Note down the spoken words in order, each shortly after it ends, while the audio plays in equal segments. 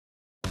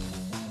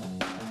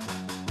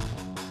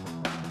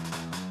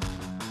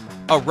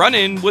a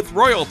run-in with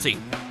royalty.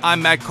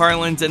 I'm Matt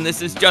Carlins, and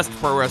this is Just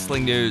Pro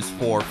Wrestling News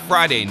for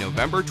Friday,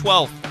 November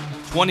 12th,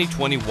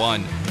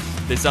 2021.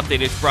 This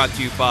update is brought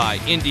to you by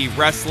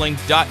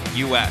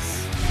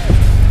IndieWrestling.us.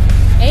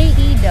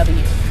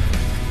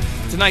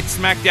 AEW. Tonight's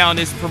SmackDown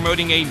is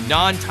promoting a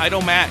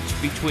non-title match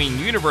between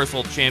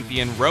Universal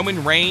Champion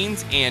Roman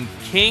Reigns and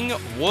King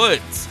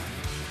Woods.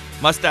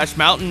 Mustache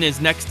Mountain is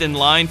next in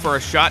line for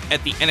a shot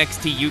at the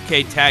NXT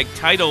UK Tag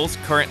titles,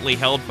 currently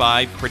held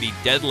by Pretty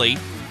Deadly.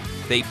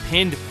 They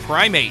pinned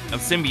Primate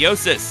of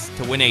Symbiosis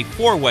to win a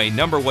four-way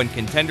number one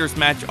contenders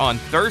match on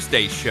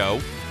Thursday's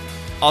show.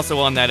 Also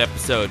on that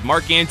episode,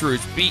 Mark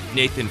Andrews beat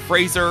Nathan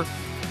Frazer,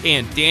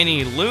 and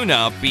Danny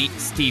Luna beat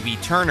Stevie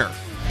Turner.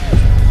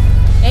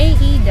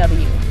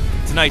 AEW.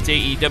 Tonight's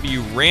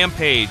AEW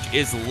Rampage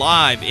is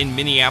live in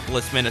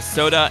Minneapolis,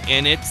 Minnesota,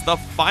 and it's the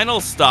final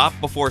stop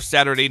before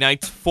Saturday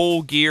night's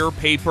Full Gear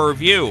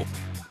pay-per-view.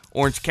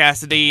 Orange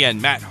Cassidy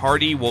and Matt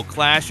Hardy will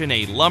clash in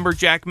a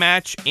lumberjack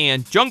match,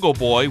 and Jungle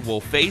Boy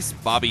will face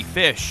Bobby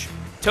Fish.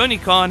 Tony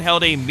Khan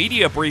held a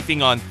media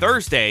briefing on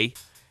Thursday,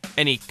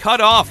 and he cut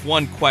off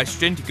one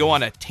question to go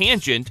on a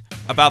tangent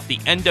about the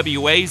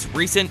NWA's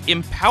recent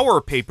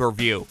Empower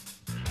pay-per-view.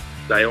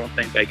 I don't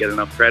think I get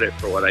enough credit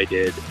for what I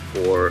did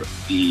for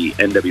the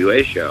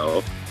NWA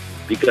show,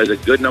 because a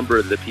good number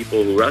of the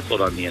people who wrestled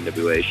on the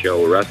NWA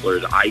show were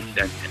wrestlers I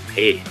sent and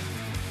paid.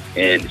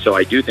 And so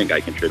I do think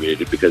I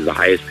contributed, because the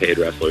highest paid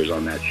wrestlers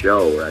on that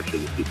show were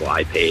actually the people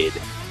I paid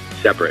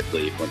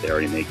separately when they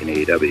already make an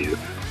AEW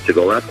to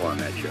go wrestle on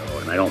that show.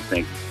 And I don't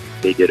think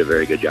they did a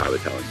very good job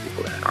of telling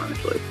people that,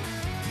 honestly.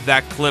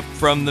 That clip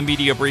from the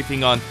media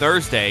briefing on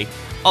Thursday.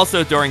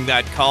 Also during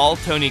that call,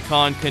 Tony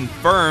Khan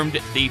confirmed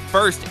the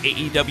first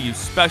AEW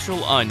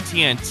special on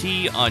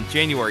TNT on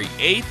January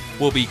 8th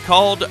will be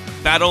called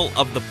Battle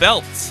of the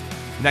Belts.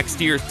 Next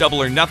year's Double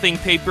or Nothing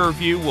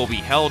pay-per-view will be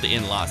held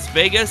in Las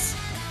Vegas,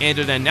 and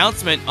an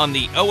announcement on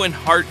the Owen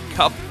Hart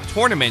Cup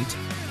tournament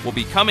will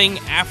be coming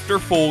after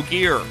Full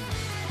Gear.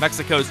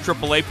 Mexico's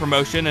AAA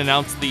promotion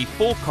announced the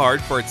full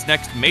card for its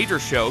next major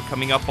show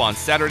coming up on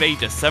Saturday,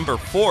 December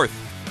 4th.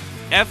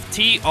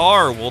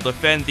 FTR will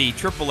defend the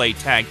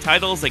AAA tag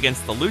titles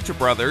against the Lucha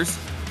Brothers.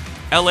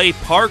 LA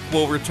Park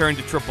will return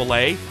to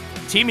AAA,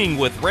 teaming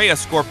with Rey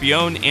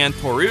Escorpión and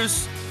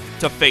Taurus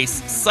to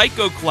face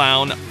Psycho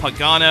Clown,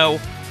 Pagano,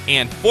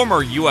 and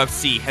former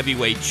UFC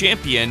heavyweight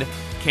champion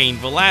Cain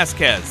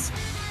Velasquez.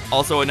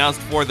 Also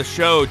announced for the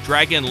show,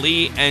 Dragon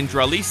Lee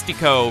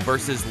Andralistico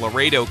versus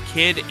Laredo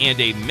Kid and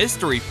a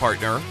mystery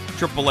partner.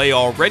 AAA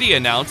already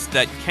announced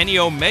that Kenny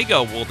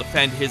Omega will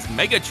defend his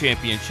Mega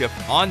Championship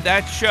on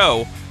that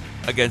show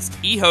against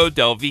Hijo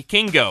del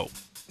Vikingo.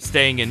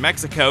 Staying in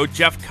Mexico,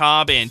 Jeff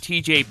Cobb and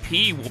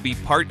TJP will be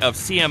part of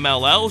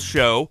CMLL's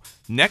show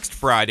next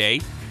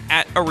Friday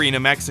at Arena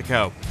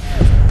Mexico.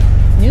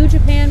 New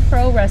Japan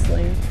Pro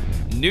Wrestling.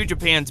 New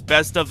Japan's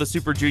Best of the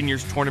Super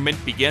Juniors tournament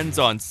begins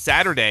on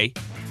Saturday.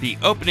 The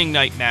opening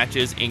night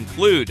matches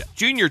include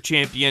Junior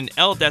Champion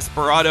El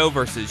Desperado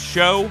versus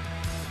Sho,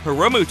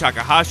 Hiromu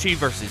Takahashi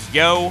versus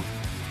Yo,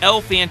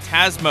 El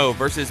Phantasmo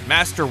versus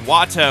Master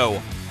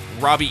Wato,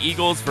 Robbie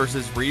Eagles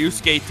versus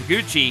Ryusuke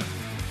Taguchi,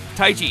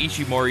 Taiji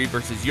Ishimori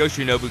versus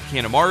Yoshinobu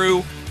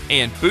Kanemaru,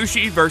 and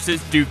Bushi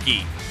versus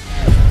Dookie.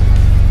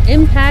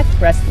 Impact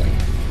Wrestling.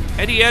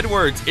 Eddie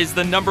Edwards is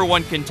the number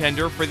one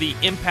contender for the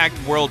Impact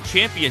World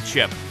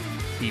Championship.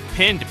 He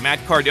pinned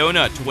Matt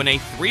Cardona to win a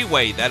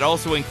three-way that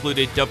also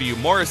included W.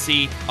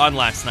 Morrissey on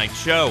last night's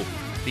show.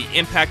 The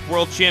Impact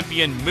World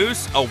Champion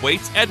Moose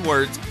awaits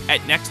Edwards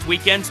at next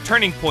weekend's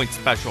Turning Point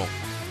special.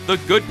 The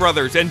Good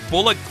Brothers and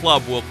Bullet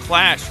Club will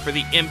clash for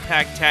the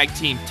Impact Tag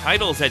Team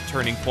titles at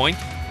Turning Point.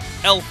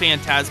 El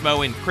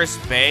Phantasmo and Chris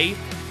Bay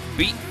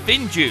beat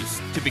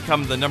FinJuice to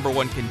become the number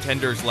one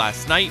contenders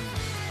last night.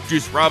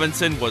 Juice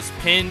Robinson was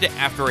pinned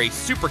after a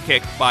super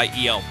kick by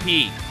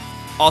ELP.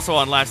 Also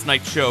on last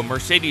night's show,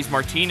 Mercedes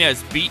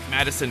Martinez beat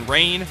Madison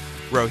Rayne,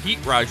 Rohit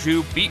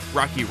Raju beat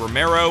Rocky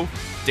Romero,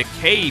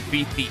 Decay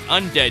beat the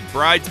Undead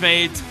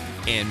Bridesmaids,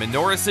 and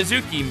Minoru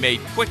Suzuki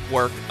made quick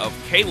work of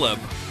Caleb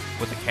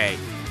with a K.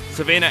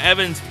 Savannah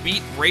Evans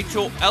beat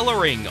Rachel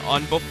Ellering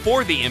on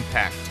Before the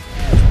Impact.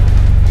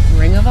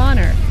 Ring of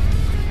Honor.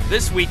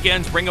 This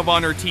weekend's Ring of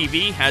Honor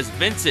TV has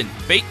Vincent,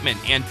 Bateman,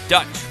 and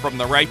Dutch from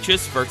The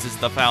Righteous versus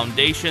The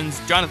Foundation's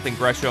Jonathan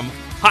Gresham,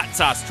 Hot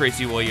Sauce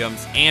Tracy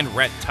Williams, and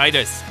Rhett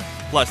Titus.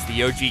 Plus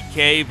the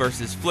OGK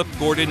versus Flip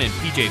Gordon and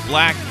PJ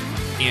Black,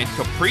 and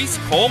Caprice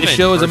Coleman. This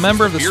show is a versus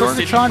member of the Beer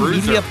City Sorgatron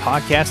Bruiser. Media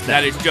Podcast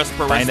That Network. is just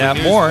for Find wrestling out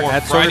news more for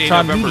at Friday,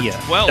 November 12th.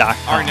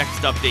 sorgatronmedia.com. Our next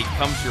update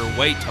comes your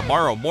way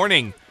tomorrow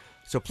morning.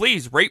 So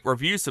please rate,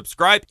 review,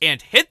 subscribe,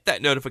 and hit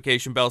that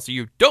notification bell so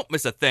you don't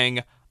miss a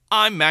thing.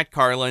 I'm Matt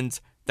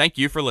Carlins. Thank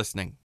you for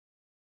listening.